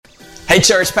Hey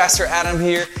church, Pastor Adam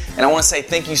here, and I want to say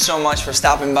thank you so much for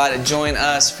stopping by to join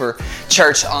us for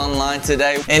church online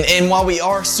today. And while we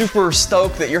are super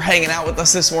stoked that you're hanging out with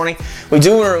us this morning, we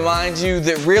do want to remind you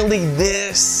that really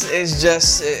this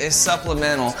is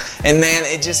supplemental. And man,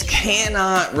 it just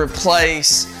cannot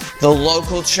replace the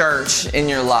local church in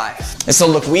your life. And so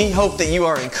look, we hope that you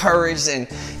are encouraged and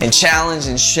challenged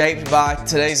and shaped by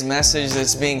today's message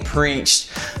that's being preached.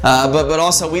 But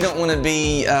also we don't want to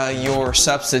be your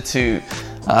substitute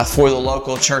for the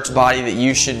local church body that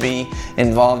you should be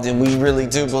involved in. We really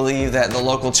do believe that the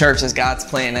local church is God's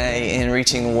plan A in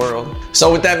reaching the world.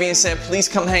 So with that being said, please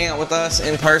come hang out with us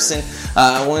in person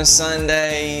one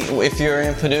Sunday. If you're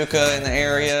in Paducah in the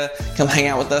area, come hang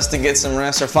out with us to get some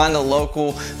rest, or find a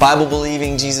local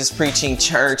Bible-believing, Jesus-preaching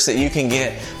church that you can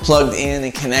get plugged in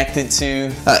and connected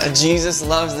to. Jesus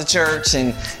loves the church,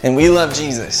 and we love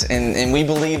Jesus, and we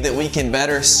believe that we can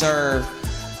better serve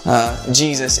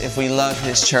Jesus if we love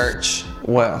His church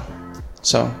well.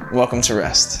 So, welcome to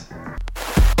Rest.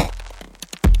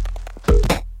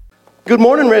 Good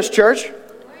morning, Rest Church.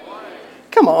 Good morning.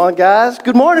 Come on, guys.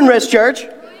 Good morning, Rest Church.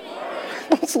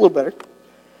 It's a little better.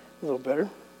 A little better.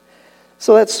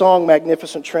 So that song,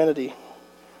 Magnificent Trinity,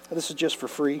 this is just for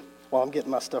free while I'm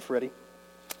getting my stuff ready.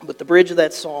 But the bridge of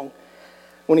that song,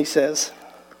 when he says,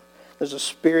 "There's a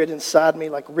spirit inside me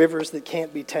like rivers that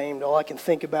can't be tamed. All I can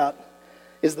think about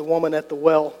is the woman at the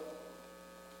well."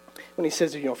 When he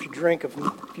says, if you drink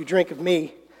of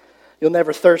me, you'll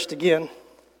never thirst again.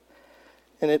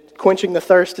 And quenching the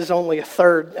thirst is only a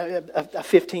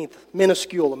 15th,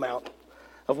 minuscule amount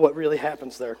of what really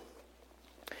happens there.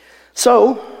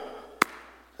 So,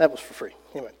 that was for free.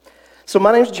 Anyway, so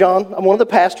my name's John. I'm one of the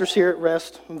pastors here at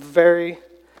Rest. I'm very,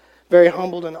 very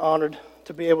humbled and honored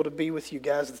to be able to be with you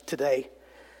guys today,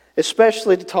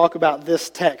 especially to talk about this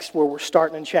text where we're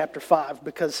starting in chapter 5,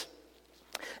 because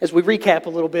as we recap a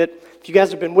little bit, if you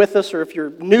guys have been with us or if you're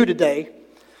new today,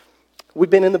 we've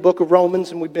been in the book of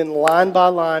Romans and we've been line by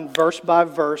line, verse by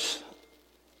verse,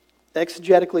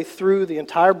 exegetically through the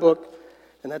entire book,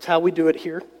 and that's how we do it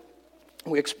here.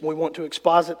 We want to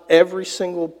exposit every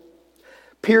single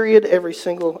period, every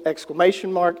single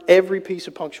exclamation mark, every piece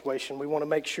of punctuation. We want to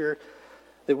make sure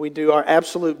that we do our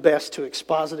absolute best to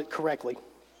exposit it correctly.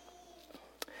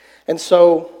 And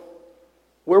so,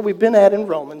 where we've been at in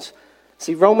Romans,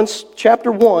 see, Romans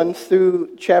chapter 1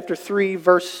 through chapter 3,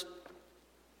 verse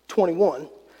 21,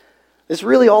 is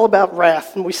really all about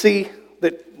wrath. And we see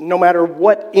that no matter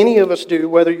what any of us do,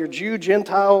 whether you're Jew,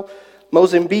 Gentile,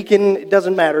 Mozambican, it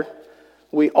doesn't matter,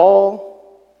 we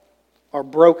all are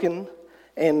broken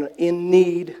and in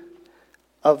need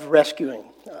of rescuing.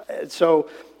 So,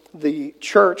 the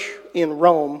church in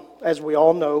Rome, as we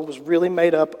all know, was really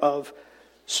made up of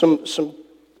some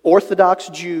Orthodox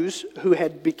Jews who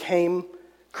had became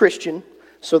Christian.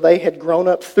 So they had grown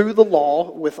up through the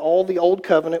law with all the Old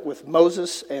Covenant, with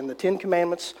Moses and the Ten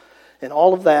Commandments and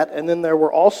all of that. And then there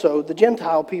were also the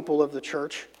Gentile people of the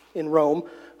church in Rome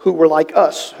who were like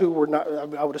us, who were not,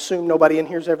 I would assume nobody in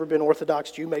here has ever been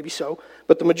Orthodox Jew, maybe so.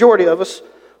 But the majority of us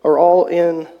are all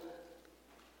in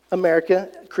America,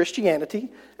 Christianity,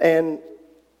 and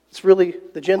it's really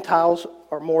the Gentiles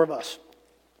are more of us.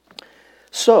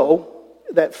 So,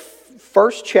 that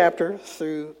first chapter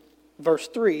through verse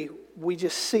 3, we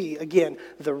just see, again,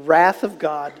 the wrath of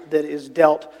God that is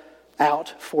dealt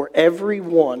out for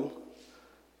everyone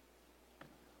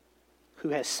who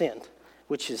has sinned,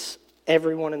 which is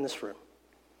everyone in this room.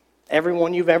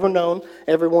 Everyone you've ever known,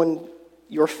 everyone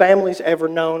your family's ever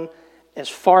known, as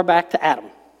far back to Adam.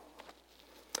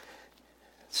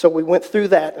 So we went through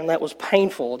that, and that was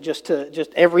painful, just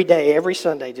every day, every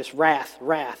Sunday, just wrath,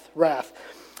 wrath, wrath.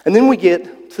 And then we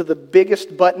get to the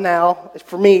biggest but now,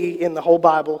 for me, in the whole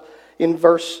Bible, in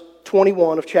verse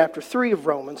 21 of chapter 3 of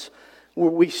Romans, where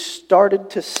we started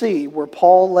to see where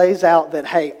Paul lays out that,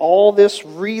 hey, all this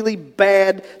really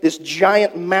bad, this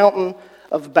giant mountain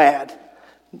of bad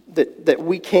that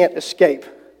we can't escape,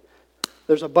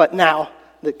 there's a but now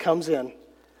that comes in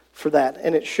for that.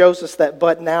 And it shows us that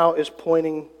but now is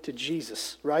pointing to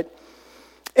Jesus, right?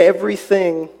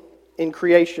 Everything in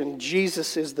creation,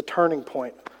 Jesus is the turning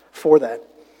point for that.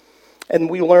 And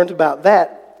we learned about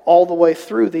that all the way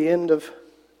through the end of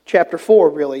chapter 4,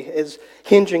 really, is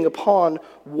hinging upon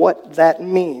what that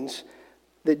means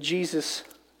that Jesus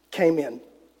came in.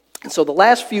 And so the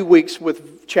last few weeks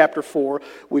with chapter 4,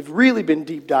 we've really been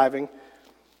deep diving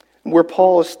where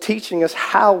Paul is teaching us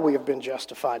how we have been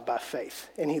justified by faith.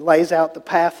 And he lays out the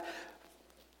path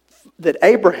that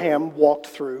Abraham walked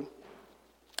through,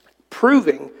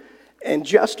 proving and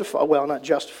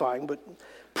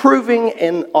proving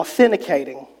and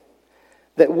authenticating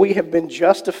that we have been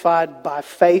justified by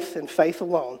faith and faith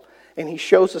alone. And he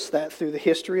shows us that through the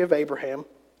history of Abraham,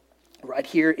 right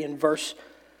here in verse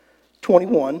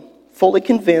 21, fully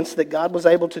convinced that God was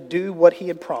able to do what he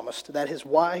had promised. That is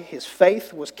why his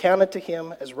faith was counted to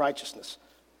him as righteousness.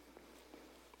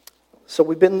 So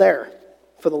we've been there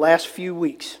for the last few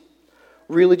weeks,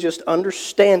 really just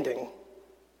understanding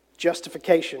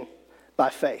justification by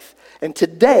faith. And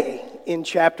today, in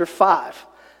chapter 5,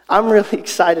 I'm really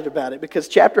excited about it because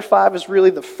chapter 5 is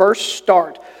really the first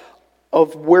start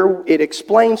of where it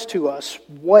explains to us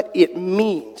what it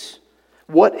means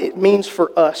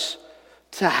for us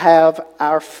to have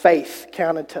our faith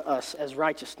counted to us as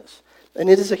righteousness. And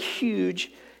it is a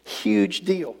huge, huge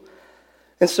deal.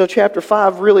 And so chapter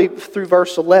 5 really, through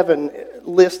verse 11,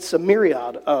 lists a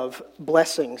myriad of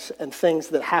blessings and things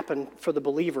that happen for the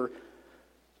believer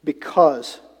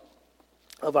because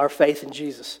of our faith in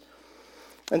Jesus.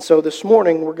 And so this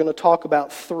morning we're going to talk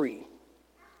about 3.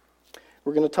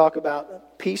 We're going to talk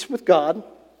about peace with God.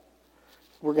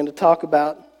 We're going to talk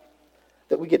about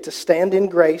that we get to stand in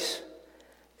grace.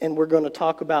 And we're going to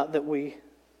talk about that we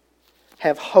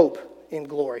have hope in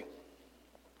glory.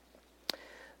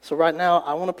 So right now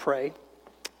I want to pray.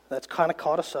 That's kind of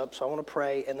caught us up, so I want to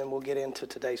pray and then we'll get into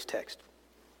today's text.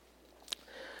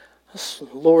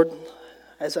 Lord,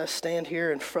 as I stand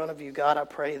here in front of you, God, I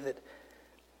pray that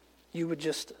you would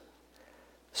just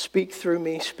speak through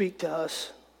me, speak to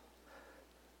us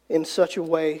in such a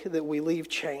way that we leave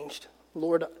changed.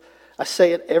 Lord, I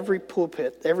say it every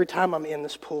pulpit, every time I'm in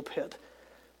this pulpit.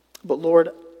 But Lord,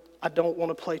 I don't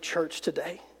want to play church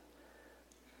today.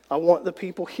 I want the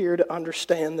people here to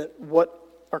understand that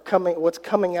what's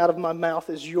coming out of my mouth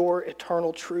is your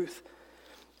eternal truth.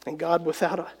 And God,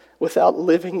 without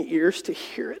living ears to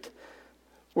hear it,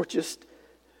 we're just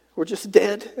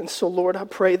dead. And so, Lord, I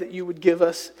pray that you would give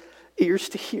us ears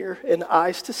to hear and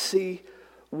eyes to see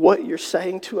what you're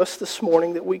saying to us this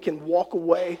morning, that we can walk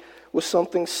away with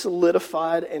something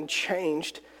solidified and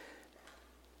changed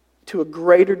to a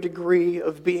greater degree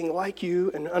of being like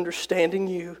you and understanding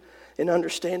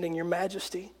your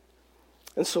majesty.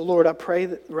 And so, Lord, I pray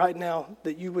that right now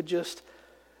that you would just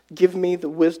give me the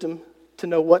wisdom to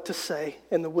know what to say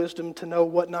and the wisdom to know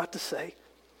what not to say.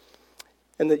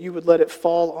 And that you would let it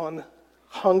fall on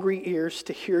hungry ears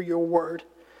to hear your word.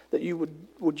 That you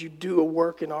would you do a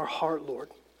work in our heart, Lord.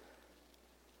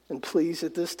 And please,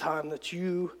 at this time, that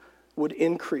you would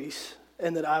increase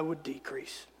and that I would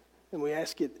decrease. And we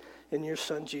ask it in your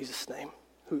Son, Jesus' name,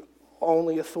 who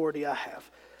only authority I have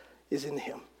is in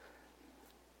him.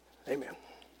 Amen.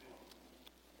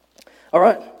 All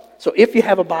right. So if you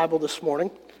have a Bible this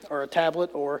morning, or a tablet,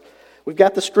 or we've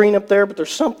got the screen up there, but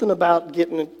there's something about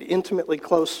getting intimately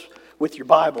close with your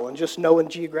Bible and just knowing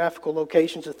geographical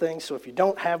locations of things. So if you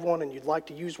don't have one and you'd like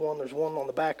to use one, there's one on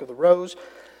the back of the rows.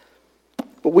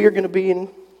 But we are going to be in,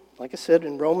 like I said,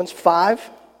 in Romans 5,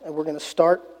 and we're going to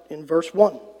start in verse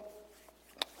 1.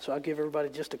 So I'll give everybody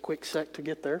just a quick sec to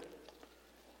get there.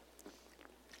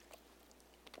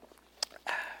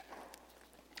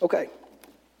 Okay.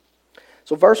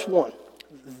 So verse 1.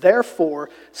 Therefore,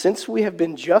 since we have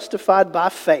been justified by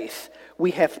faith,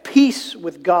 we have peace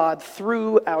with God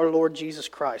through our Lord Jesus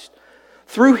Christ.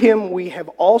 Through him we have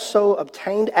also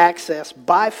obtained access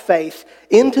by faith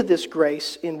into this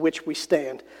grace in which we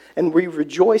stand, and we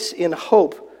rejoice in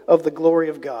hope of the glory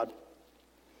of God.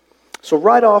 So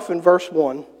right off in verse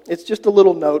 1, it's just a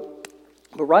little note,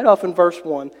 but right off in verse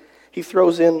 1, he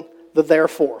throws in the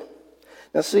therefore.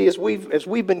 Now see, as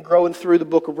we've been growing through the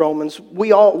book of Romans,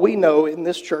 we know in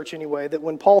this church anyway that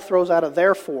when Paul throws out a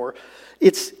therefore,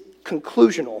 it's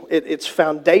conclusional, it's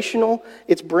foundational,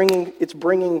 it's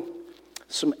bringing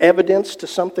some evidence to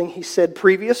something he said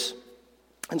previous.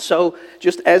 And so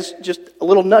just a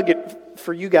little nugget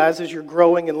for you guys as you're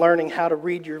growing and learning how to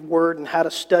read your word and how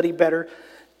to study better,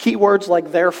 keywords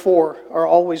like therefore are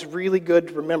always really good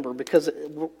to remember, because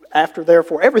after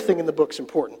therefore, everything in the book's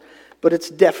important, but it's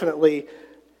definitely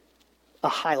a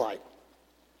highlight.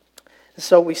 And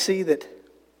so we see that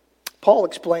Paul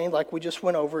explained, like we just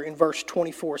went over in verse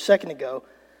 24 a second ago,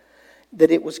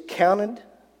 that it will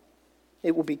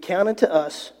be counted to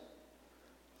us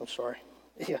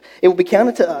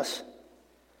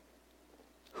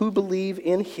who believe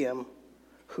in him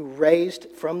who raised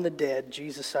from the dead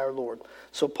Jesus our Lord.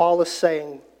 So Paul is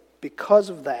saying, because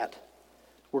of that,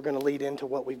 we're going to lead into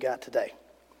what we've got today.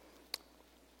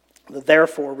 The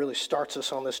therefore really starts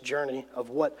us on this journey of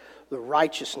what the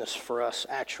righteousness for us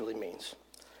actually means.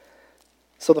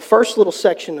 So the first little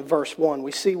section of verse 1,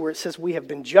 we see where it says we have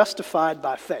been justified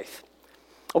by faith.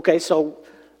 Okay, so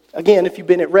again, if you've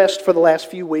been at rest for the last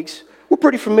few weeks, We're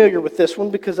pretty familiar with this one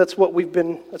because that's what we've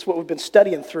been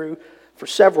studying through for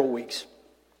several weeks.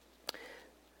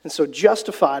 And so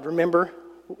justified, remember,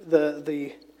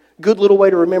 the good little way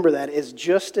to remember that is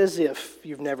just as if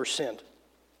you've never sinned.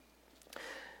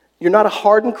 You're not a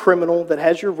hardened criminal that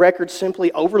has your record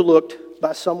simply overlooked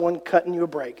by someone cutting you a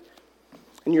break.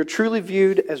 And you're truly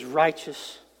viewed as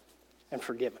righteous and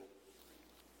forgiven.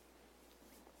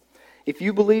 If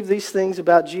you believe these things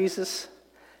about Jesus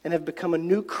and have become a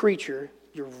new creature,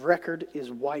 your record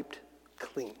is wiped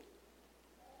clean.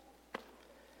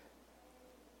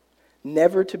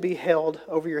 Never to be held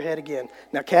over your head again.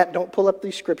 Now, Kat, don't pull up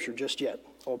these scripture just yet.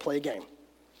 I will play a game.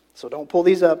 So don't pull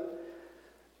these up.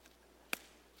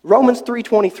 Romans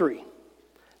 3:23.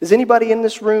 Does anybody in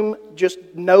this room just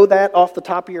know that off the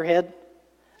top of your head?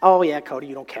 Oh yeah, Cody,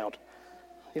 you don't count.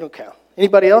 You don't count.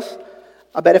 Anybody else?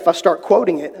 I bet if I start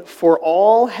quoting it, for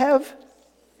all have...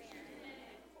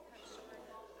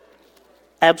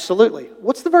 Absolutely.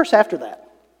 What's the verse after that?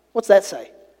 What's that say?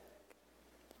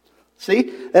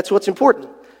 See, that's what's important.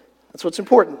 That's what's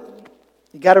important.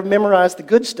 You got to memorize the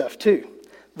good stuff too.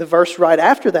 The verse right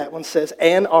after that one says,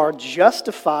 and are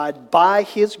justified by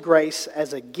his grace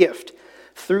as a gift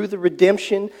through the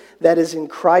redemption that is in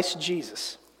Christ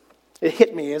Jesus. It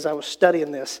hit me as I was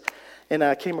studying this, and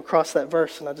I came across that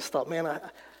verse, and I just thought, man,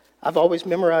 I've always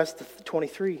memorized the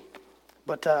 23,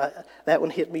 but that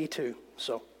one hit me too.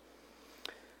 So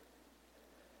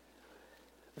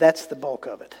that's the bulk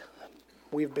of it.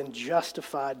 We've been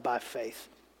justified by faith.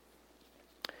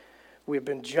 We've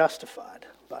been justified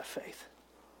by faith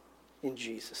in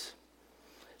Jesus.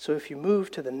 So if you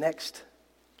move to the next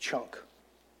chunk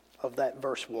of that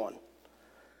verse 1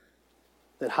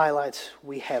 that highlights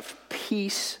we have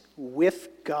peace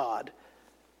with God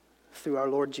through our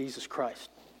Lord Jesus Christ.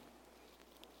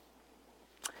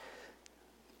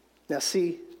 Now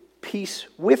see, peace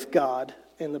with God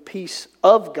and the peace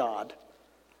of God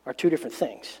are two different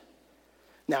things.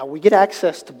 Now we get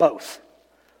access to both.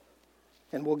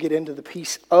 And we'll get into the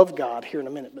peace of God here in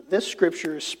a minute. But this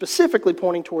scripture is specifically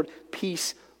pointing toward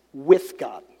peace with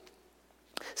God.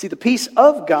 See, the peace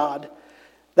of God,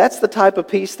 that's the type of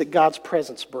peace that God's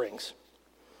presence brings.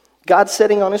 God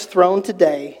sitting on his throne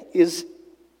today he's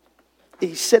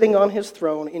sitting on his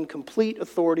throne in complete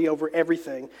authority over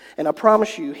everything. And I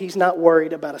promise you, he's not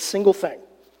worried about a single thing.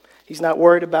 He's not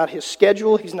worried about his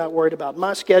schedule. He's not worried about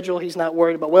my schedule. He's not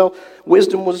worried about, well,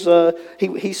 wisdom was,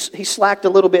 he slacked a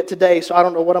little bit today, so I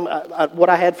don't know what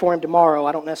I had for him tomorrow.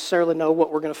 I don't necessarily know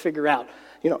what we're going to figure out.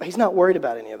 He's not worried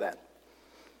about any of that.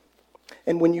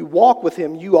 And when you walk with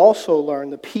him, you also learn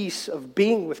the peace of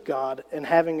being with God and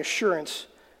having assurance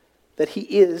that he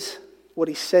is what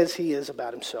he says he is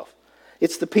about himself.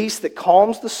 It's the peace that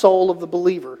calms the soul of the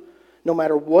believer, no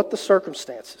matter what the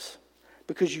circumstances,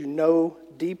 because you know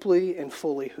deeply and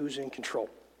fully who's in control.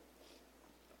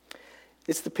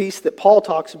 It's the peace that Paul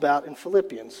talks about in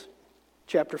Philippians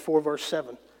chapter 4, verse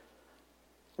 7,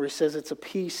 where he says it's a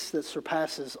peace that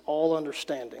surpasses all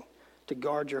understanding to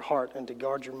guard your heart and to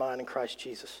guard your mind in Christ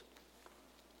Jesus.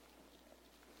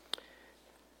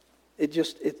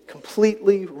 It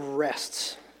completely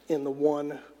rests in the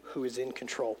one who is in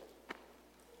control.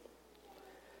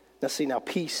 Now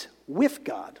peace with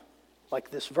God,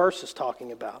 like this verse is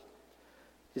talking about,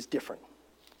 is different.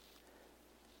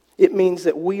 It means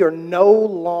that we are no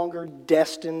longer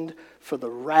destined for the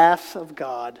wrath of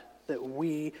God that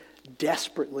we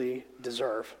desperately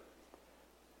deserve.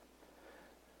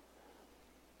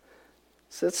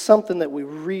 So that's something that we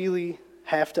really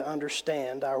have to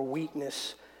understand, our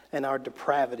weakness and our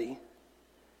depravity,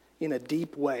 in a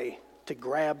deep way to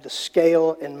grab the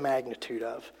scale and magnitude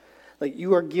of. Like,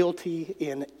 you are guilty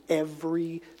in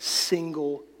every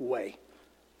single way.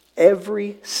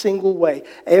 Every single way.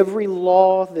 Every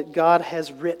law that God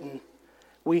has written,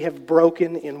 we have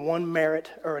broken in one merit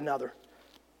or another.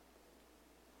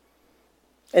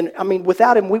 And I mean,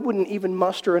 without him, we wouldn't even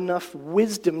muster enough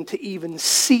wisdom to even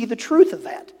see the truth of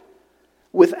that.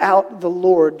 Without the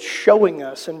Lord showing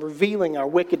us and revealing our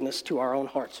wickedness to our own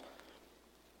hearts.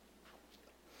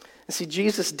 And see,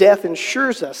 Jesus' death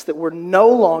ensures us that we're no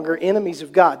longer enemies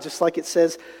of God. Just like it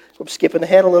says, I'm skipping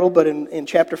ahead a little, but in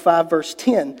chapter 5, verse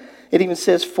 10, it even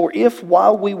says, for if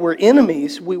while we were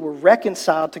enemies, we were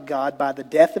reconciled to God by the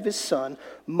death of his Son,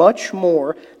 much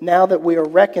more, now that we are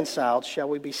reconciled, shall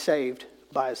we be saved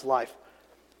by his life.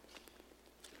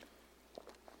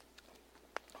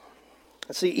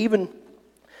 And see, even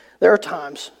there are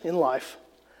times in life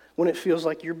when it feels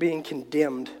like you're being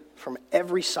condemned from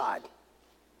every side.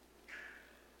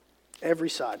 Every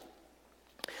side.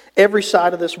 Every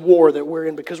side of this war that we're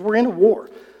in, because we're in a war.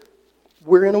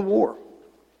 We're in a war.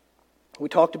 We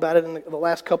talked about it in the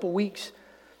last couple weeks.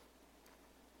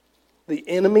 The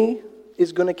enemy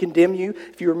is going to condemn you.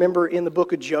 If you remember in the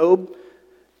book of Job,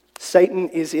 Satan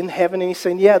is in heaven and he's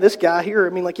saying, yeah, this guy here,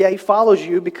 he follows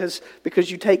you because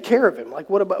you take care of him. Like,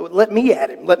 what about, let me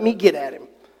at him. Let me get at him.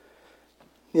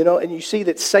 And you see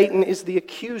that Satan is the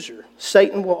accuser.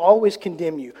 Satan will always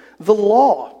condemn you. The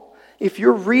law, if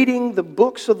you're reading the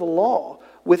books of the law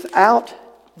without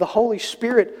the Holy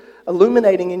Spirit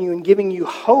illuminating in you and giving you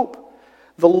hope,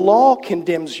 the law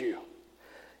condemns you.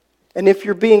 And if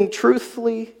you're being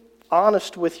truthfully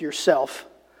honest with yourself,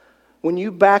 when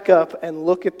you back up and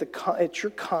look at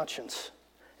your conscience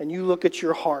and you look at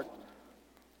your heart,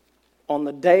 on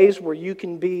the days where you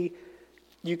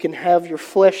can have your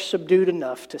flesh subdued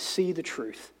enough to see the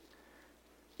truth,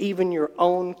 even your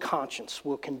own conscience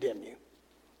will condemn you.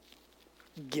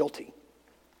 Guilty.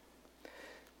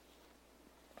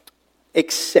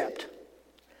 Except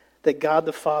that God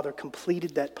the Father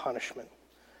completed that punishment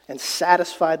and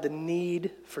satisfied the need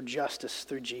for justice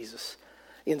through Jesus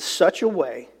in such a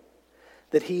way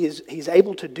that he's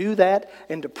able to do that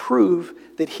and to prove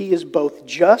that he is both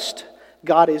just,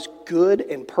 God is good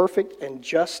and perfect and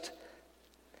just,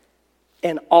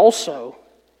 and also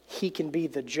he can be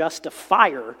the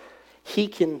justifier. He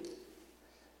can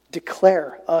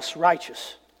declare us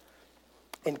righteous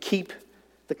and keep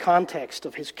the context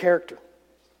of his character.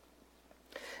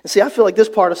 And see, I feel like this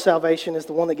part of salvation is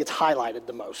the one that gets highlighted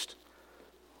the most.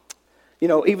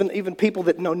 Even people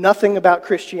that know nothing about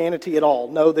Christianity at all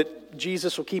know that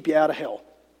Jesus will keep you out of hell.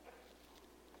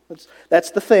 That's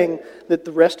the thing that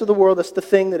the rest of the world, that's the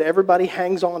thing that everybody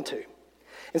hangs on to.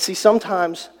 And see,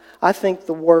 sometimes I think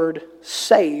the word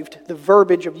saved, the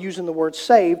verbiage of using the word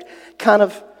saved, kind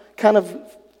of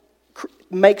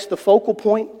makes the focal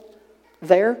point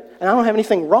there. And I don't have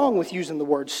anything wrong with using the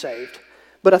word saved,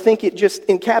 but I think it just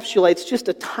encapsulates just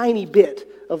a tiny bit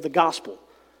of the gospel.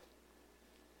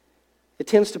 It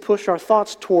tends to push our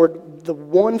thoughts toward the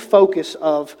one focus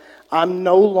of I'm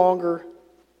no longer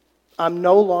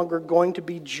going to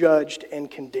be judged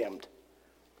and condemned.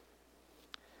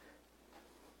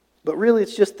 But really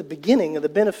it's just the beginning of the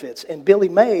benefits. And Billy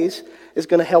Mays is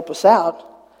going to help us out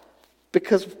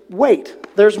because, wait,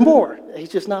 there's more. He's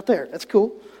just not there. That's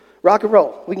cool. Rock and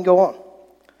roll. We can go on.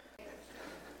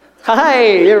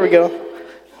 Hi, there we go.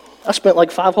 I spent like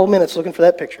 5 whole minutes looking for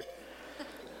that picture.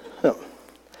 Oh.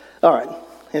 All right.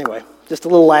 Anyway, just a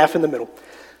little laugh in the middle.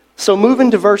 So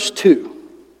moving to verse 2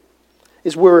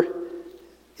 is where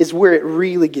it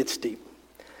really gets deep.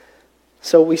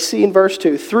 So we see in verse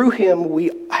 2, through him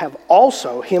we have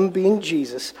also, him being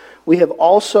Jesus, we have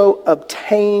also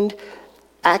obtained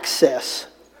access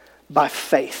by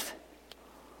faith.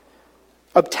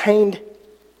 Obtained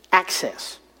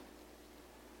access.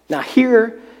 Now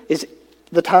here is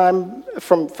the time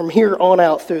from here on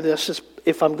out through this.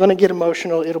 If I'm going to get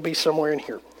emotional, it'll be somewhere in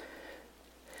here.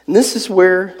 And this is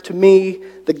where, to me,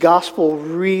 the gospel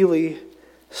really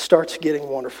starts getting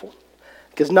wonderful.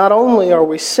 Because not only are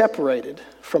we separated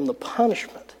from the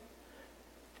punishment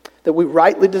that we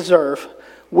rightly deserve,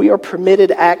 we are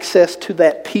permitted access to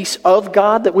that peace of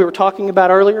God that we were talking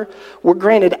about earlier. We're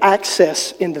granted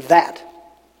access into that.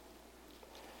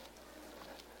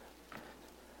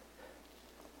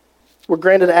 We're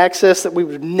granted access that we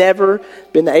would have never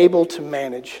been able to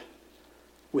manage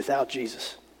without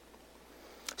Jesus.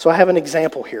 So I have an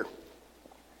example here.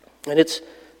 And it's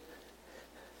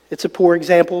a poor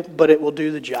example, but it will do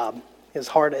the job. It's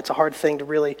a hard thing to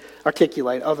really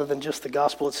articulate other than just the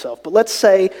gospel itself. But let's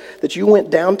say that you went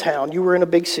downtown. You were in a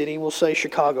big city, we'll say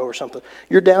Chicago or something.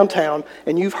 You're downtown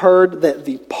and you've heard that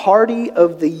the party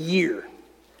of the year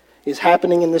is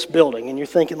happening in this building. And you're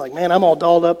thinking like, man, I'm all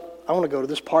dolled up. I want to go to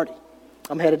this party.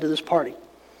 I'm headed to this party.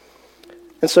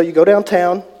 And so you go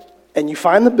downtown and you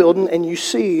find the building and you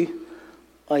see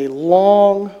a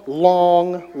long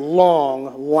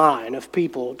line of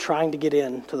people trying to get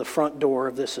in to the front door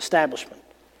of this establishment.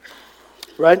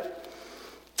 Right?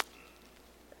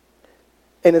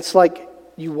 And it's like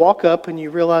you walk up and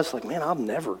you realize like, man, I'm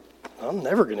never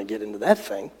going to get into that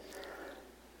thing.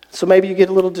 So maybe you get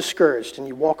a little discouraged and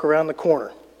you walk around the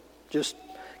corner, just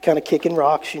kind of kicking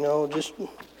rocks,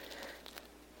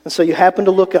 And so you happen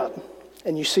to look up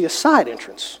and you see a side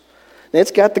entrance. And it's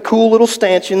got the cool little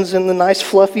stanchions and the nice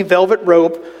fluffy velvet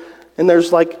rope, and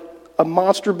there's like a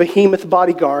monster behemoth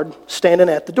bodyguard standing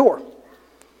at the door.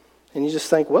 And you just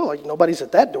think, well, like, nobody's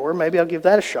at that door, maybe I'll give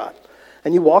that a shot.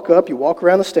 And you walk up, you walk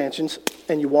around the stanchions,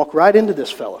 and you walk right into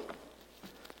this fella.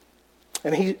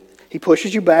 And he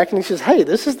pushes you back and he says, hey,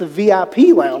 this is the VIP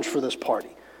lounge for this party.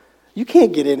 You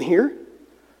can't get in here.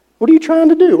 What are you trying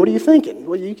to do? What are you thinking?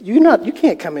 Well, you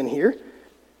can't come in here.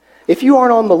 If you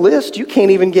aren't on the list, you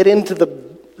can't even get into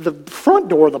the front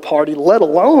door of the party, let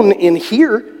alone in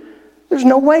here. There's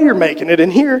no way you're making it in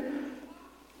here.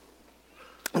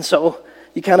 And so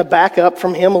you kind of back up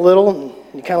from him a little, and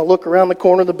you kind of look around the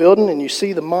corner of the building, and you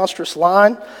see the monstrous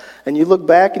line, and you look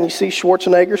back, and you see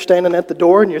Schwarzenegger standing at the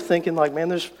door, and you're thinking, like, man,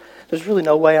 there's really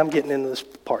no way I'm getting into this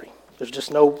party.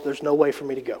 There's no way for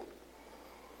me to go.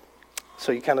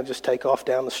 So you kind of just take off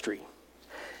down the street.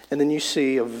 And then you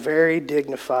see a very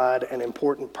dignified and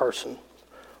important person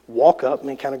walk up, and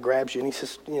he kind of grabs you, and he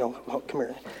says, come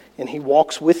here. And he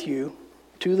walks with you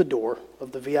to the door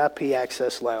of the VIP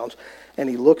access lounge, and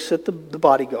he looks at the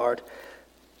bodyguard,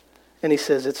 and he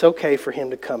says, it's okay for him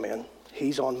to come in.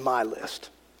 He's on my list.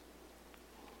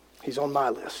 He's on my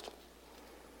list.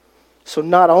 So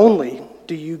not only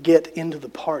do you get into the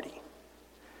party,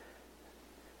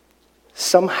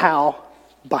 somehow,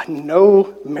 by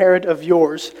no merit of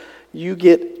yours, you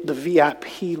get the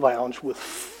VIP lounge with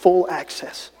full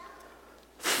access.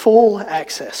 Full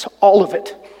access, all of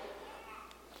it.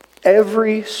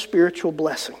 Every spiritual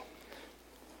blessing.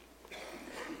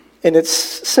 And it's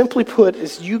simply put,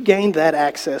 is you gained that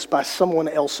access by someone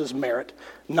else's merit,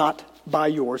 not by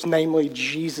yours, namely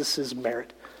Jesus'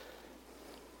 merit.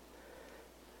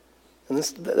 And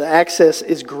the access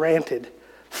is granted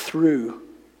through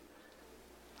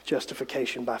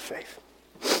justification by faith.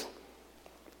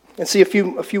 And see, a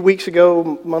few weeks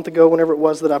ago, a month ago, whenever it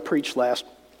was that I preached last,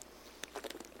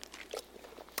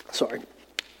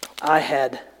 I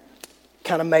had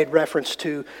kind of made reference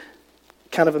to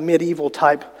kind of a medieval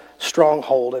type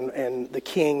stronghold and the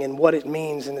king and what it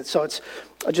means. And so it's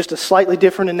just a slightly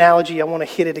different analogy. I want to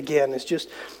hit it again. It's just,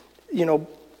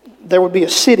 there would be a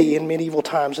city in medieval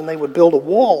times, and they would build a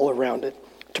wall around it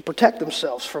to protect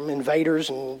themselves from invaders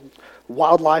and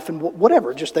wildlife and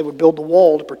whatever. Just they would build the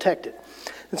wall to protect it.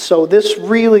 And so this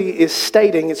really is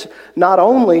stating, it's not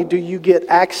only do you get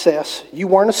access, you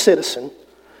weren't a citizen,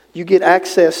 you get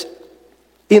access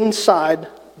inside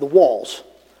the walls.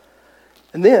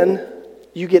 And then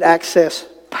you get access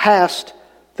past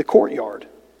the courtyard.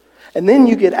 And then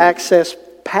you get access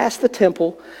past the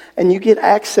temple, and you get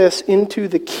access into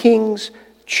the king's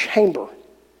chamber.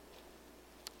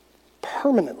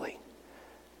 Permanently.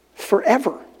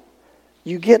 Forever.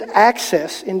 You get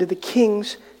access into the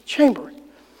king's chamber.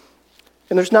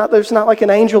 And there's not like an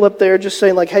angel up there just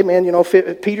saying like, hey man,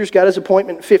 Peter's got his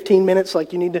appointment in 15 minutes,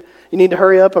 like you need to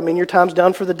hurry up. I mean, your time's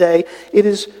done for the day. It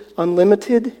is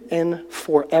unlimited and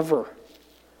forever.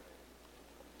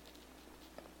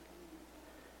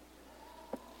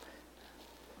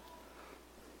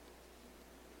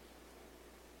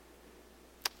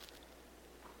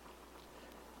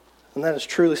 And that is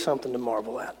truly something to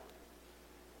marvel at.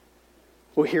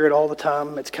 We hear it all the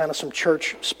time. It's kind of some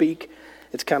church speak.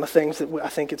 It's kind of things that I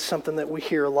think it's something that we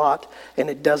hear a lot, and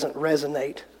it doesn't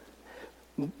resonate.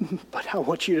 But I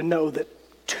want you to know that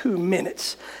 2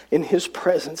 minutes in His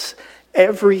presence,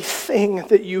 everything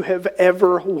that you have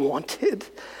ever wanted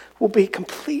will be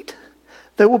complete.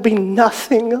 There will be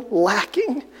nothing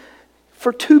lacking.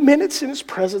 For 2 minutes in His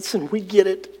presence, and we get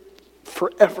it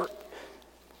forever.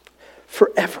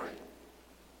 Forever.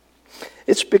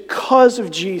 It's because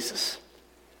of Jesus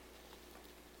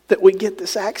that we get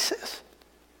this access.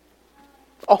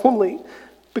 Only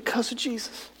because of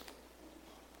Jesus.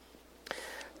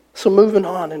 So moving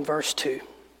on in verse 2.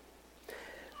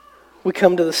 We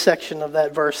come to the section of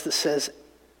that verse that says,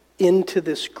 into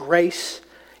this grace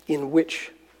in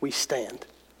which we stand.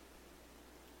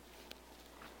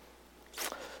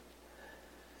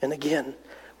 And again,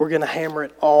 we're going to hammer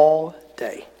it all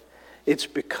day. It's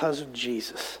because of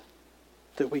Jesus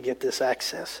that we get this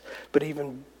access. But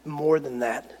even more than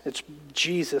that, it's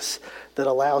Jesus that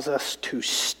allows us to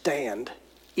stand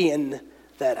in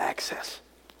that access.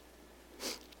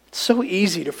 It's so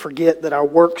easy to forget that our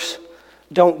works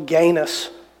don't gain us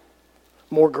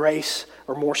more grace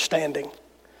or more standing.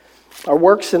 Our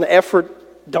works and effort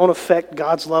don't affect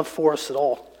God's love for us at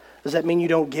all. Does that mean you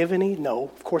don't give any? No,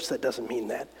 of course that doesn't mean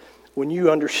that. When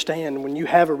you understand, when you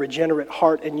have a regenerate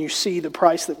heart and you see the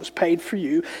price that was paid for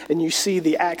you and you see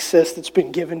the access that's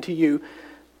been given to you,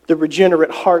 the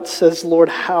regenerate heart says, Lord,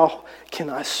 how can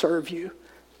I serve you?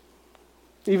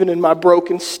 Even in my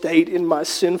broken state, in my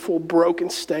sinful, broken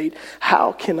state,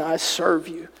 how can I serve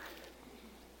you?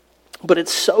 But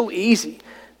it's so easy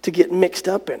to get mixed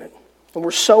up in it. And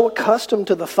we're so accustomed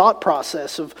to the thought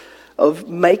process of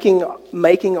making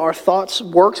our thoughts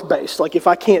works-based. Like if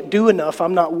I can't do enough,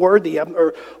 I'm not worthy,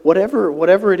 or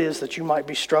whatever it is that you might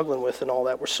be struggling with and all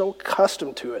that. We're so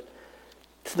accustomed to it.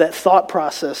 To that thought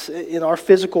process in our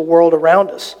physical world around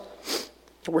us.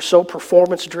 We're so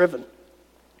performance driven.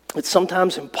 It's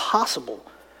sometimes impossible,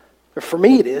 or for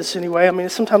me it is anyway. I mean,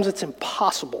 sometimes it's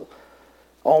impossible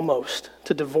almost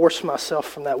to divorce myself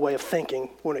from that way of thinking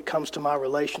when it comes to my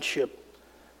relationship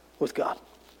with God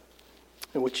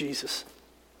and with Jesus.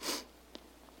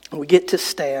 And we get to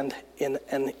stand in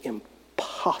an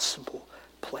impossible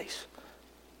place.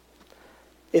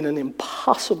 In an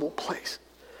impossible place.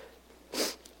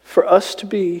 For us to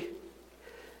be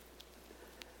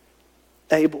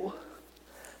able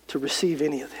to receive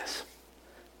any of this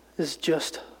is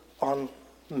just on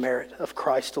merit of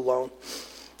Christ alone.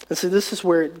 And so this is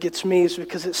where it gets me, is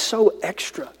because it's so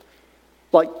extra.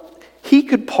 Like, he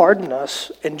could pardon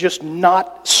us and just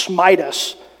not smite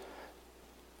us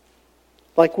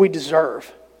like we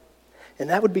deserve. And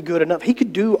that would be good enough. He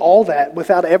could do all that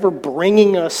without ever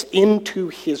bringing us into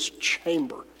his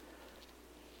chamber.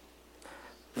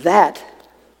 That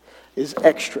is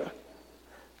extra.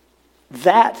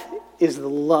 That is the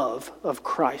love of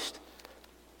Christ.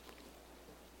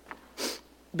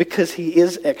 Because he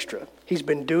is extra. He's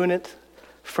been doing it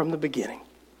from the beginning.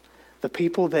 The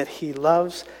people that he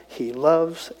loves, and he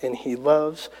loves, and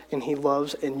he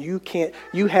loves, and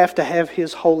you have to have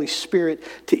his Holy Spirit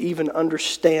to even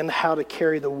understand how to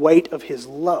carry the weight of his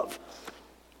love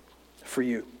for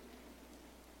you.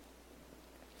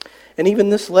 And even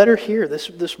this letter here,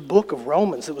 this book of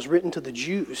Romans that was written to the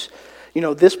Jews,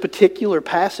 this particular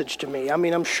passage to me, I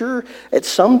mean, I'm sure at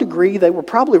some degree they were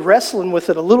probably wrestling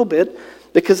with it a little bit,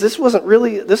 because this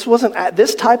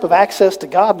type of access to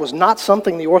God was not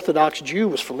something the Orthodox Jew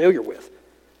was familiar with.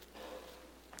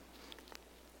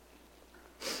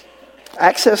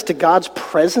 Access to God's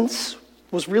presence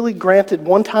was really granted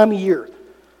one time a year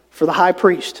for the high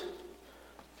priest.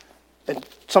 And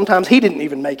sometimes he didn't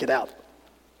even make it out.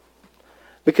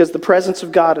 Because the presence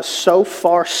of God is so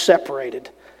far separated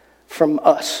from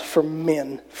us, from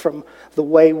men, from the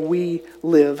way we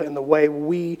live and the way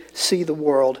we see the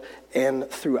world and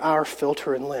through our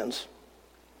filter and lens.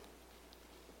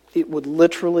 It would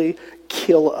literally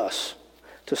kill us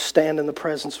to stand in the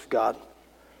presence of God.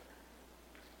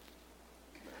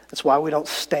 That's why we don't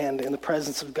stand in the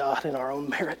presence of God in our own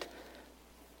merit.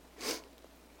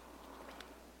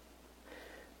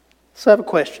 So I have a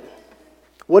question.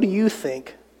 What do you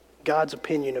think God's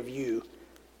opinion of you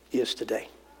is today?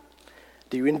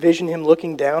 Do you envision him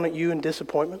looking down at you in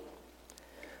disappointment?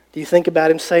 Do you think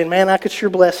about him saying, man, I could sure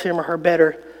bless him or her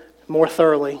better, more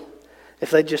thoroughly,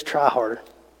 if they'd just try harder?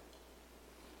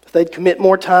 If they'd commit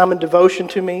more time and devotion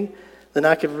to me, then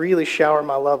I could really shower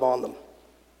my love on them.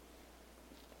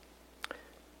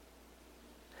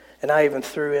 And I even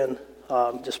threw in,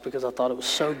 just because I thought it was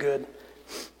so good,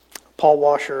 Paul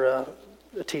Washer,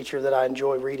 a teacher that I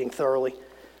enjoy reading thoroughly,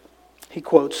 he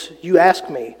quotes, "You ask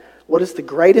me, what is the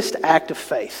greatest act of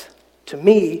faith? To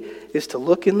me, is to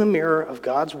look in the mirror of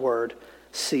God's Word,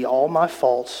 see all my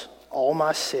faults, all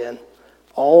my sin,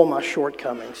 all my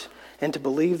shortcomings, and to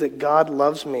believe that God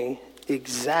loves me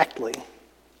exactly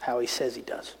how he says he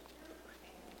does."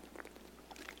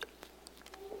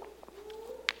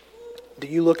 Do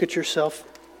you look at yourself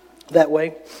that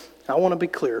way? I want to be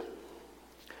clear.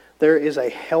 There is a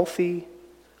healthy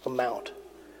amount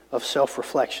of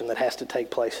self-reflection that has to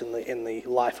take place in the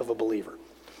life of a believer.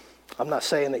 I'm not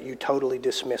saying that you totally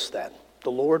dismiss that.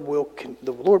 The Lord will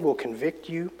convict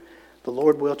you. The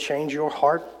Lord will change your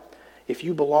heart. If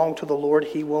you belong to the Lord,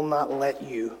 he will not let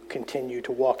you continue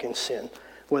to walk in sin.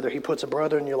 Whether he puts a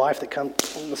brother in your life that comes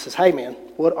and says, hey man,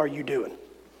 what are you doing?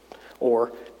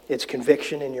 Or it's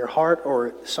conviction in your heart,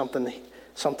 or something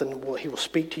he will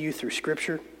speak to you through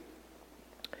Scripture.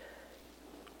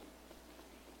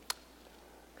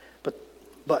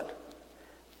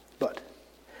 But,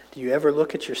 do you ever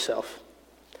look at yourself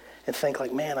and think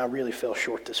like, man, I really fell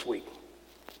short this week?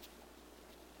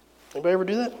 Anybody ever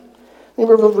do that?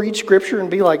 Anybody ever read Scripture and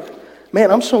be like,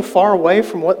 man, I'm so far away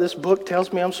from what this book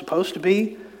tells me I'm supposed to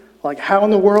be. Like, how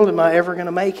in the world am I ever going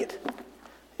to make it?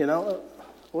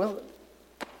 Well,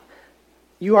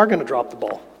 you are going to drop the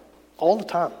ball all the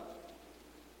time.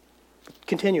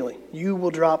 Continually. You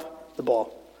will drop the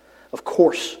ball. Of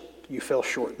course you fell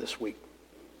short this week.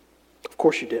 Of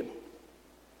course you did.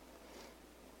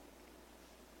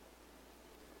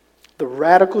 The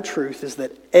radical truth is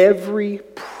that every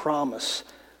promise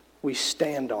we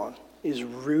stand on is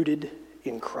rooted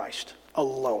in Christ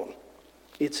alone.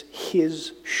 It's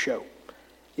his show.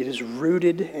 It is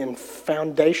rooted and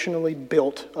foundationally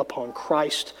built upon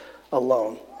Christ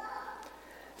alone.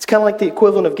 It's kind of like the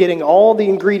equivalent of getting all the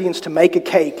ingredients to make a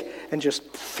cake and just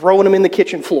throwing them in the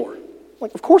kitchen floor.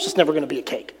 Like, of course it's never going to be a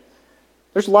cake.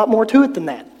 There's a lot more to it than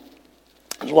that.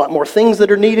 There's a lot more things that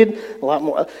are needed, a lot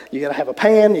more. You got to have a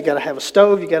pan, you got to have a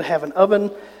stove, you got to have an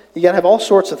oven, You got to have all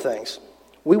sorts of things.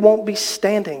 We won't be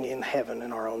standing in heaven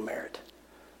in our own merit.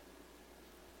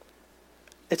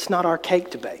 It's not our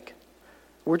cake to bake.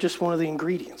 We're just one of the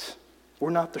ingredients.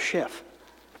 We're not the chef.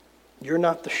 You're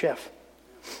not the chef.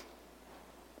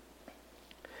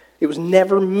 It was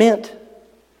never meant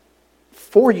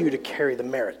for you to carry the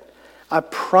merit. I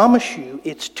promise you,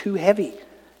 it's too heavy.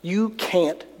 You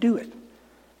can't do it.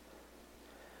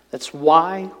 That's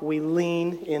why we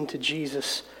lean into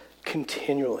Jesus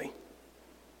continually.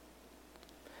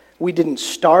 We didn't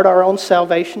start our own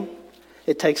salvation.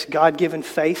 It takes God-given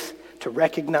faith to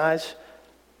recognize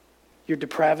your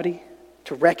depravity,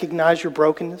 to recognize your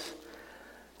brokenness.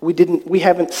 We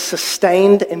haven't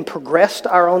sustained and progressed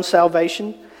our own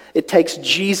salvation. It takes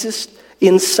Jesus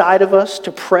inside of us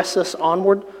to press us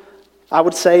onward. I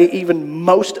would say even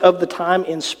most of the time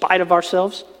in spite of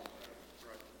ourselves.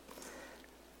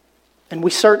 And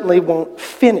we certainly won't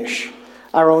finish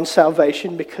our own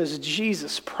salvation because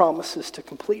Jesus promises to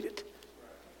complete it.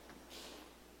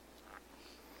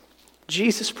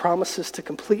 Jesus promises to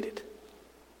complete it.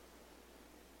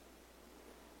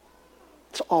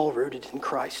 It's all rooted in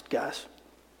Christ, guys.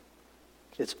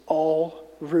 It's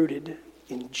all rooted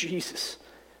in Jesus.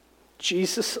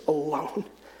 Jesus alone.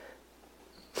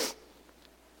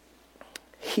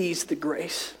 He's the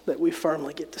grace that we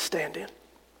firmly get to stand in.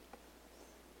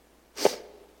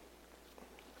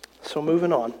 So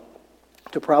moving on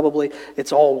to probably,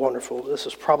 it's all wonderful. This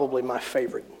is probably my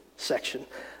favorite section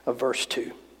of verse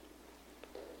 2.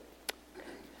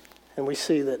 And we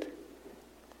see that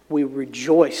we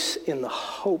rejoice in the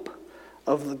hope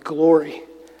of the glory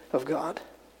of God.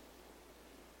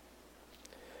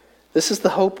 This is the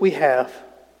hope we have,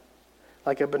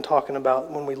 like I've been talking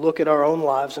about, when we look at our own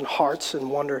lives and hearts and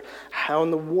wonder, how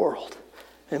in the world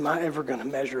am I ever going to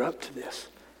measure up to this?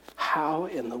 How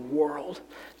in the world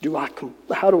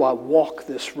how do I walk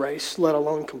this race, let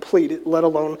alone complete it, let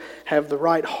alone have the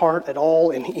right heart at all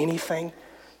in anything?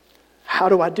 How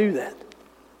do I do that?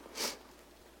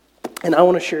 And I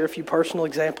want to share a few personal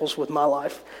examples with my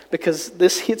life because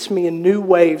this hits me in new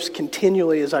waves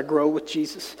continually as I grow with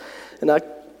Jesus. And I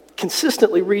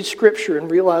consistently read Scripture and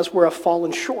realize where I've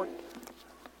fallen short.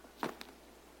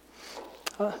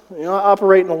 I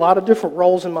operate in a lot of different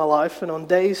roles in my life, and on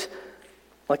days,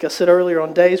 like I said earlier,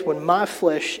 on days when my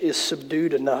flesh is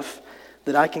subdued enough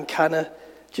that I can kind of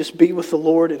just be with the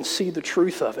Lord and see the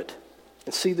truth of it,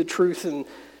 and see the truth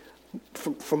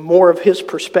from more of His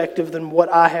perspective than what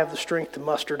I have the strength to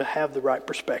muster to have the right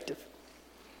perspective.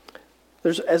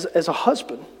 As a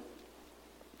husband,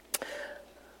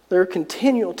 there are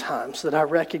continual times that I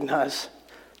recognize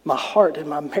my heart and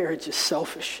my marriage is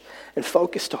selfish and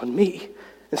focused on me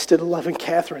instead of loving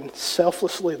Catherine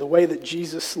selflessly the way that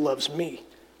Jesus loves me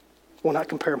when I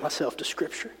compare myself to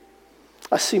Scripture.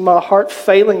 I see my heart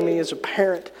failing me as a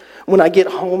parent when I get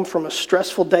home from a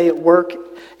stressful day at work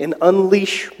and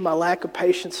unleash my lack of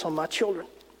patience on my children.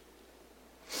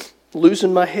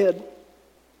 Losing my head.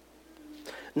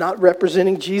 Not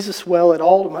representing Jesus well at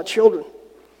all to my children.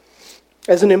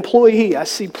 As an employee, I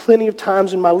see plenty of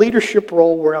times in my leadership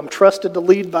role where I'm trusted to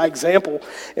lead by example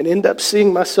and end up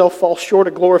seeing myself fall short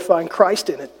of glorifying Christ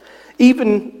in it.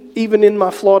 Even in my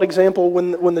flawed example,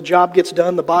 when the job gets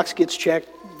done, the box gets checked,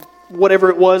 whatever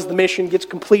it was, the mission gets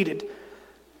completed,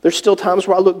 there's still times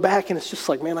where I look back and it's just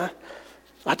like, man,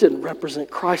 I didn't represent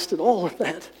Christ at all in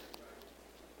that.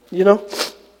 You know?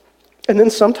 And then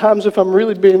sometimes, if I'm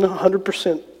really being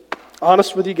 100%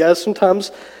 honest with you guys,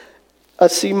 sometimes I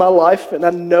see my life and I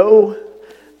know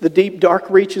the deep, dark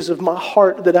reaches of my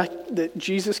heart that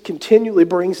Jesus continually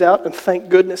brings out, and thank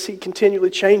goodness He continually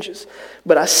changes.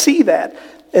 But I see that,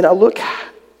 and I look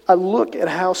at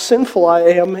how sinful I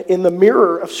am in the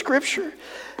mirror of Scripture,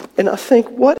 and I think,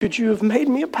 what could you have made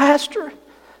me a pastor?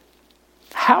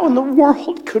 How in the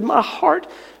world could my heart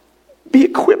be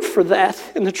equipped for that?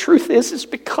 And the truth is, it's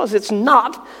because it's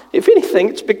not. If anything,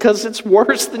 it's because it's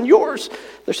worse than yours.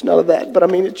 There's none of that, but I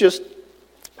mean,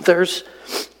 there's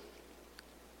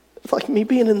like me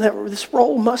being in this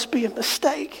role must be a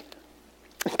mistake.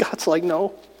 And God's like,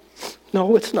 no,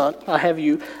 it's not. I have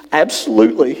you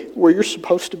absolutely where you're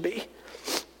supposed to be.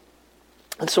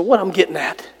 And so what I'm getting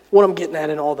at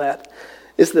in all that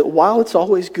is that while it's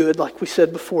always good, like we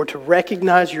said before, to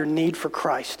recognize your need for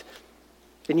Christ,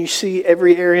 and you see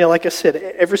every area, like I said,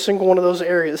 every single one of those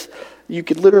areas, you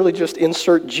could literally just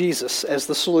insert Jesus as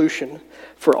the solution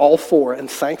for all four, and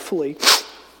thankfully,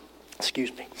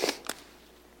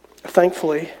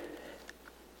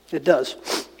 it does.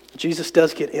 Jesus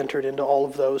does get entered into all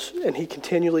of those, and He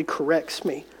continually corrects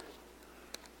me.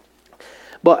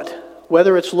 But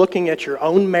whether it's looking at your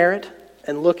own merit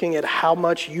and looking at how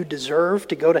much you deserve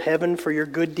to go to heaven for your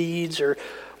good deeds or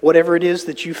whatever it is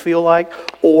that you feel like,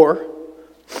 or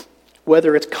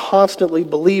whether it's constantly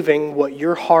believing what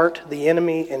your heart, the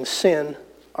enemy, and sin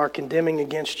are condemning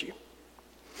against you.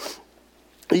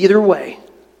 Either way,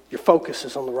 your focus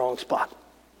is on the wrong spot.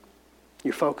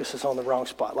 Your focus is on the wrong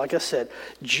spot. Like I said,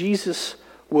 Jesus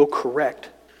will correct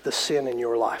the sin in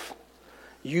your life.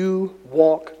 You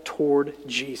walk toward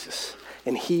Jesus,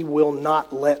 and he will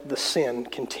not let the sin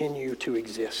continue to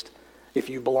exist if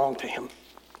you belong to him.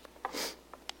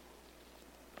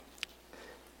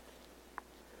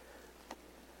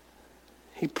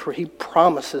 He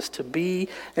promises to be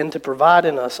and to provide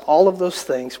in us all of those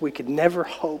things we could never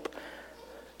hope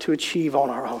to achieve on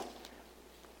our own.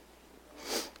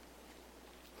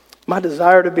 My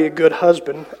desire to be a good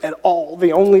husband at all,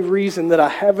 the only reason that I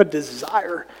have a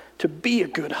desire to be a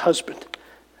good husband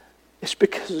is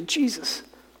because of Jesus.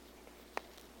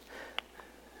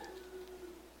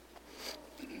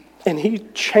 And he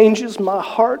changes my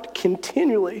heart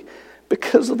continually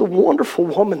because of the wonderful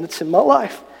woman that's in my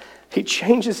life. He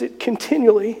changes it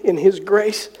continually in his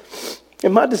grace.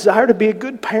 And my desire to be a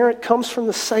good parent comes from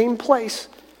the same place.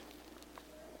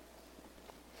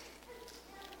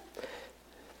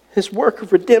 His work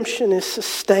of redemption is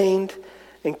sustained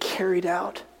and carried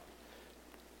out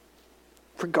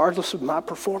regardless of my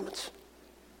performance.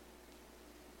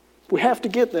 We have to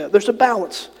get that. There's a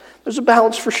balance. There's a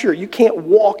balance for sure. You can't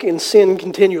walk in sin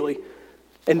continually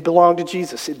and belong to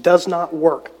Jesus. It does not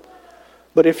work.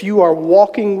 But if you are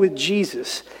walking with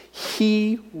Jesus,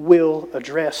 he will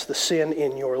address the sin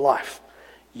in your life.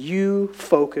 You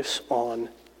focus on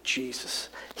Jesus,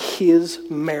 his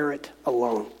merit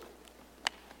alone.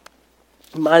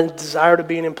 My desire to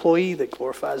be an employee that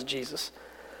glorifies Jesus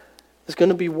is going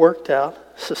to be worked out,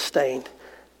 sustained,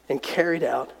 and carried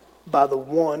out by the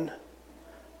one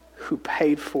who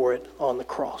paid for it on the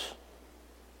cross.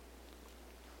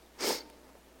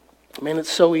 Man,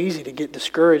 it's so easy to get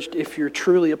discouraged if you're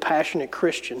truly a passionate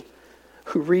Christian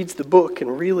who reads the book and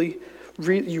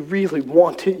you really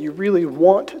want it. You really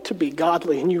want to be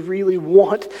godly, and you really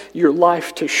want your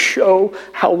life to show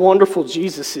how wonderful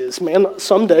Jesus is. Man,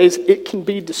 some days it can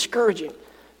be discouraging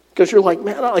because you're like,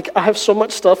 man, I have so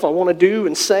much stuff I want to do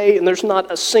and say, and there's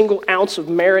not a single ounce of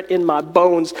merit in my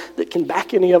bones that can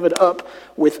back any of it up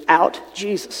without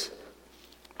Jesus.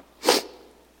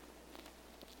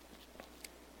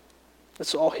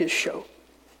 That's all his show.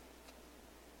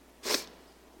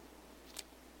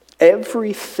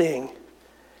 Everything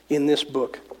in this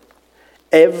book,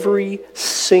 every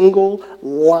single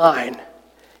line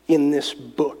in this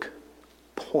book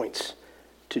points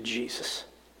to Jesus.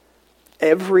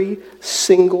 Every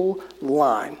single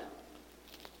line.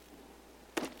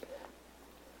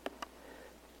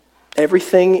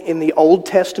 Everything in the Old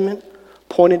Testament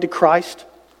pointed to Christ.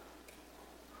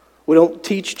 We don't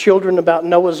teach children about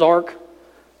Noah's Ark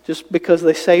just because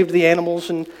they saved the animals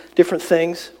and different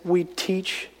things. We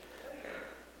teach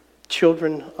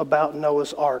children about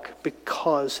Noah's Ark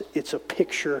because it's a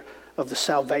picture of the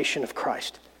salvation of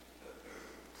Christ.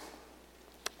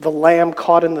 The lamb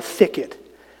caught in the thicket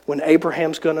when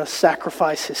Abraham's going to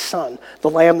sacrifice his son, the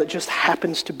lamb that just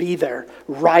happens to be there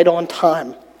right on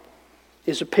time,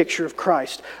 is a picture of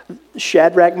Christ.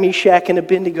 Shadrach, Meshach, and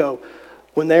Abednego,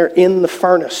 when they're in the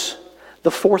furnace,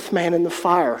 the fourth man in the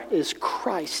fire is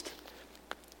Christ.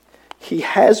 He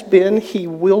has been, he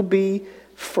will be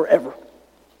forever.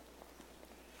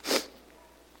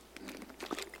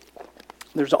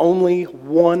 There's only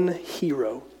one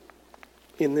hero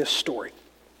in this story.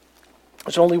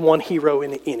 There's only one hero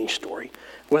in any story.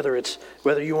 Whether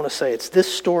you want to say it's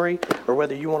this story or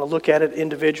whether you want to look at it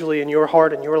individually in your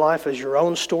heart and your life as your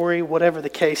own story, whatever the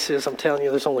case is, I'm telling you,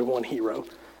 there's only one hero.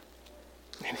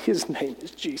 And his name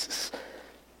is Jesus.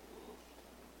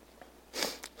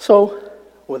 So,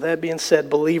 with that being said,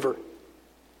 believer,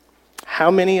 how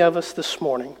many of us this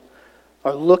morning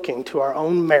are looking to our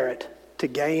own merit to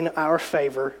gain our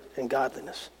favor and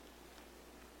godliness?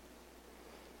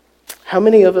 How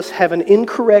many of us have an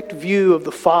incorrect view of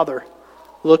the Father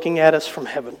looking at us from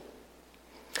heaven?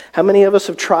 How many of us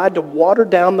have tried to water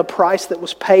down the price that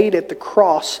was paid at the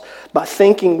cross by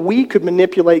thinking we could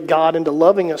manipulate God into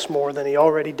loving us more than he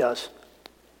already does?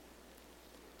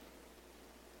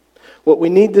 What we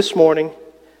need this morning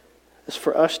is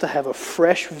for us to have a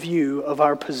fresh view of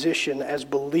our position as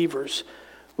believers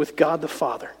with God the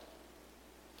Father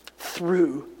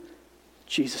through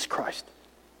Jesus Christ.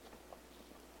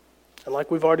 And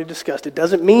like we've already discussed, it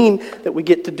doesn't mean that we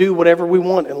get to do whatever we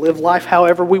want and live life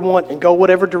however we want and go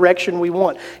whatever direction we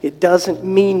want. It doesn't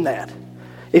mean that.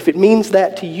 If it means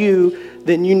that to you,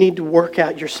 then you need to work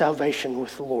out your salvation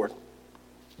with the Lord.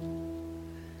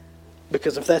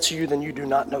 Because if that's you, then you do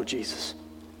not know Jesus.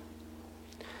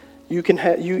 You can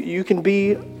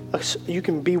be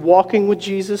walking with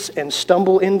Jesus and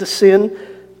stumble into sin,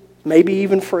 maybe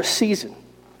even for a season.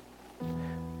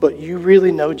 But you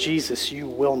really know Jesus, you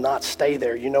will not stay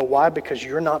there. You know why? Because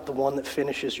you're not the one that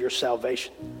finishes your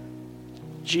salvation.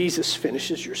 Jesus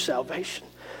finishes your salvation.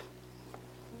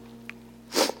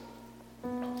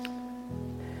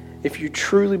 If you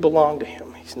truly belong to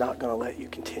him, he's not going to let you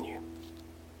continue.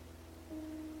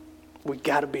 We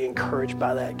got to be encouraged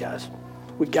by that, guys.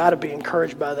 We got to be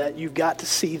encouraged by that. You've got to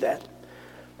see that.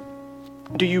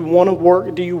 Do you want to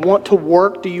work? Do you want to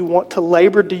work? Do you want to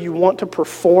labor? Do you want to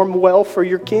perform well for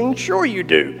your King? Sure you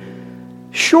do.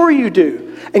 Sure you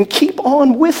do. And keep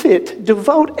on with it.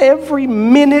 Devote every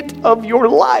minute of your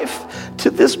life to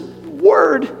this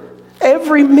word.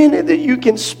 Every minute that you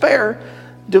can spare,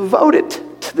 devote it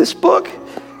to this book.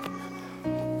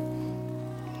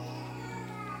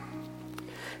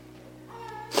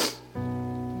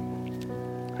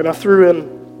 And I threw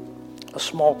in a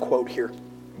small quote here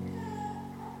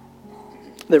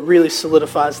that really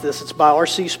solidifies this. It's by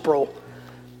R.C. Sproul.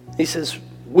 He says,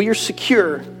 "We are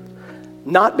secure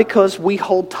not because we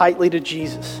hold tightly to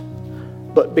Jesus,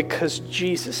 but because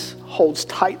Jesus holds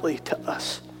tightly to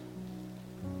us."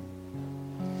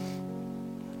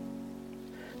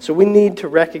 So we need to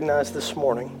recognize this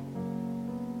morning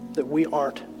that we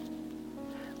aren't,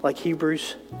 like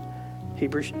Hebrews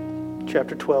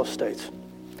chapter 12 states,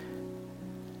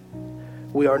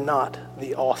 we are not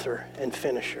the author and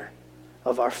finisher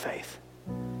of our faith.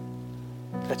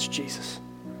 That's Jesus.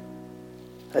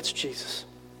 That's Jesus.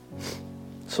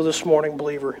 So this morning,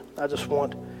 believer, I just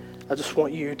want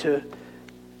you to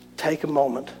take a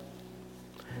moment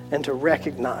and to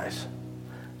recognize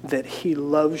that he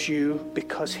loves you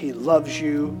because he loves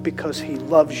you, because he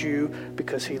loves you,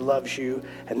 because he loves you,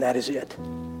 and that is it.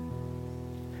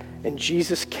 And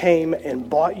Jesus came and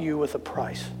bought you with a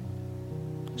price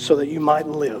so that you might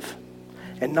live,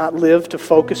 and not live to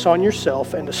focus on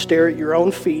yourself and to stare at your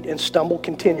own feet and stumble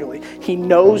continually. He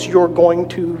knows you're going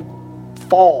to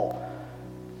fall.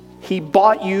 He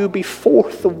bought you before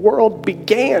the world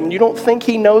began. You don't think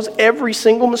he knows every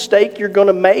single mistake you're going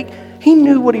to make? He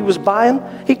knew what he was buying.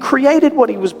 He created what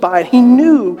he was buying. He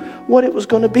knew what it was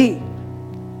going to be.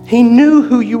 He knew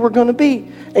who you were going to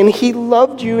be. And he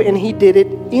loved you, and he did it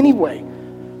anyway.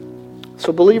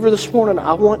 So, believer, this morning,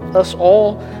 I want us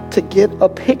all to get a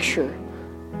picture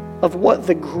of what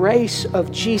the grace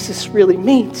of Jesus really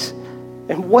means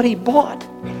and what he bought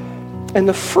and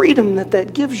the freedom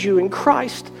that gives you in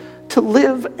Christ to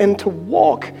live and to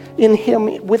walk in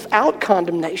him without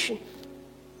condemnation.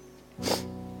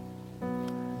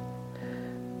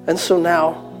 And so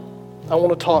now, I want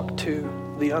to talk to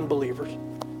the unbelievers.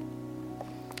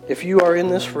 If you are in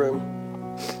this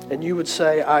room and you would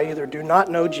say, I either do not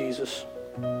know Jesus,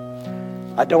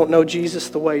 I don't know Jesus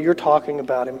the way you're talking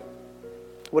about him,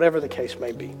 whatever the case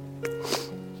may be,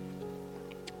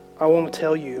 I want to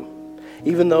tell you,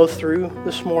 even though through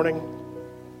this morning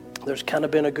there's kind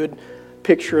of been a good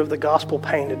picture of the gospel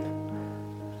painted,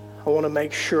 I want to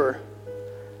make sure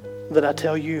that I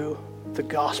tell you the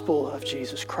gospel of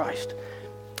Jesus Christ.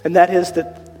 And that is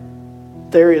that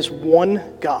there is one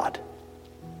God,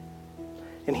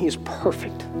 and he is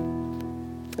perfect,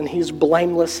 and he is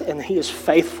blameless, and he is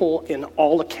faithful in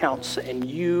all accounts, and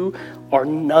you are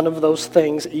none of those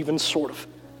things, even sort of.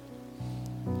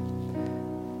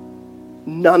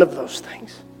 None of those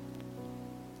things.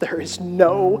 There is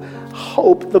no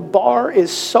hope. The bar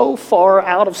is so far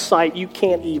out of sight, you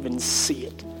can't even see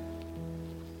it.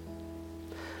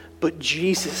 But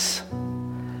Jesus,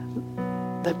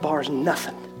 that bar is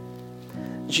nothing.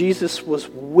 Jesus was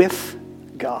with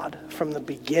God from the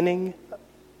beginning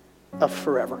of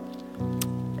forever.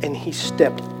 And he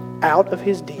stepped out of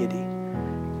his deity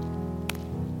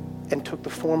and took the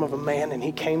form of a man, and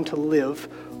he came to live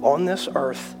on this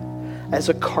earth as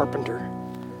a carpenter,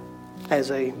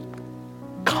 as a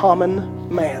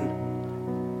common man.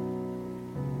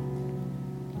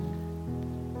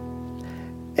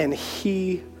 And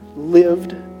he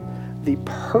lived the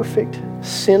perfect,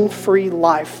 sin-free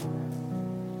life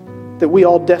that we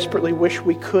all desperately wish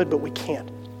we could, but we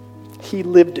can't. He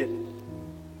lived it.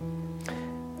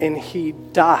 And he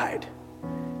died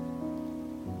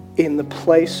in the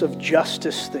place of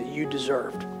justice that you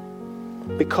deserved.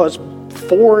 Because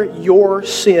for your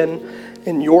sin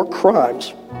and your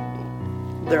crimes,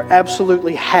 there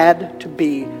absolutely had to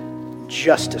be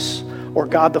justice, or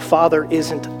God the Father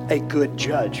isn't a good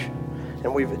judge.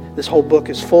 And this whole book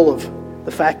is full of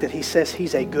the fact that he says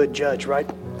he's a good judge, right?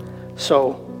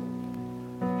 So,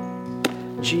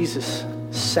 Jesus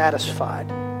satisfied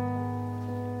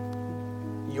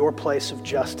your place of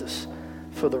justice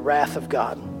for the wrath of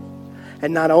God.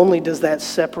 And not only does that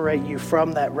separate you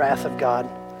from that wrath of God,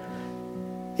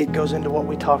 it goes into what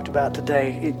we talked about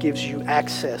today. It gives you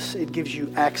access. It gives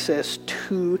you access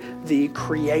to the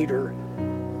Creator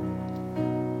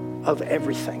of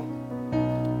everything.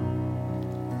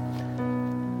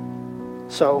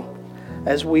 So,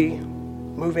 as we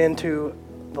move into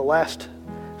the last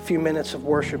few minutes of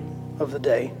worship of the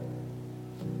day,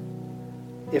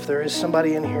 if there is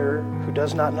somebody in here who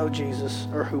does not know Jesus,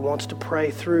 or who wants to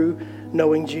pray through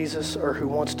knowing Jesus, or who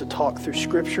wants to talk through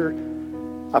Scripture,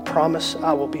 I promise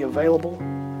I will be available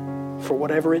for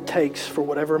whatever it takes, for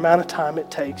whatever amount of time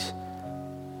it takes.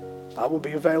 I will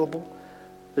be available.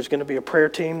 There's going to be a prayer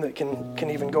team that can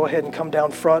even go ahead and come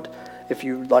down front. If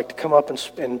you'd like to come up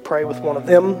and pray with one of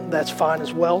them, that's fine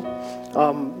as well.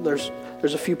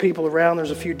 There's a few people around.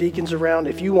 There's a few deacons around.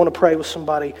 If you want to pray with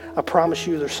somebody, I promise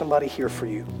you there's somebody here for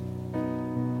you.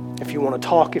 If you want to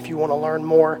talk, if you want to learn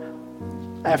more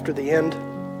after the end,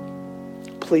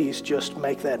 please just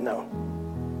make that known.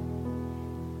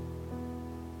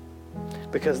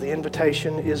 Because the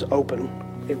invitation is open.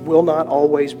 It will not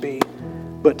always be,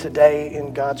 but today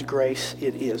in God's grace,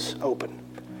 it is open.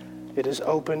 It is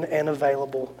open and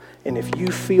available. And if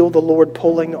you feel the Lord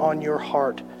pulling on your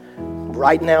heart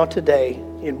right now today,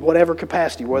 in whatever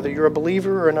capacity, whether you're a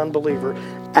believer or an unbeliever,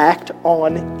 act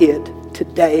on it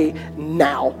today,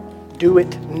 now. Do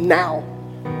it now.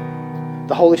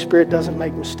 The Holy Spirit doesn't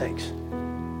make mistakes.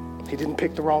 He didn't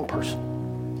pick the wrong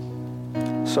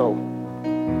person. So,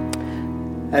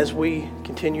 as we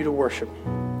continue to worship,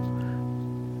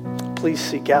 please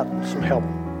seek out some help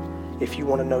if you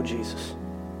want to know Jesus.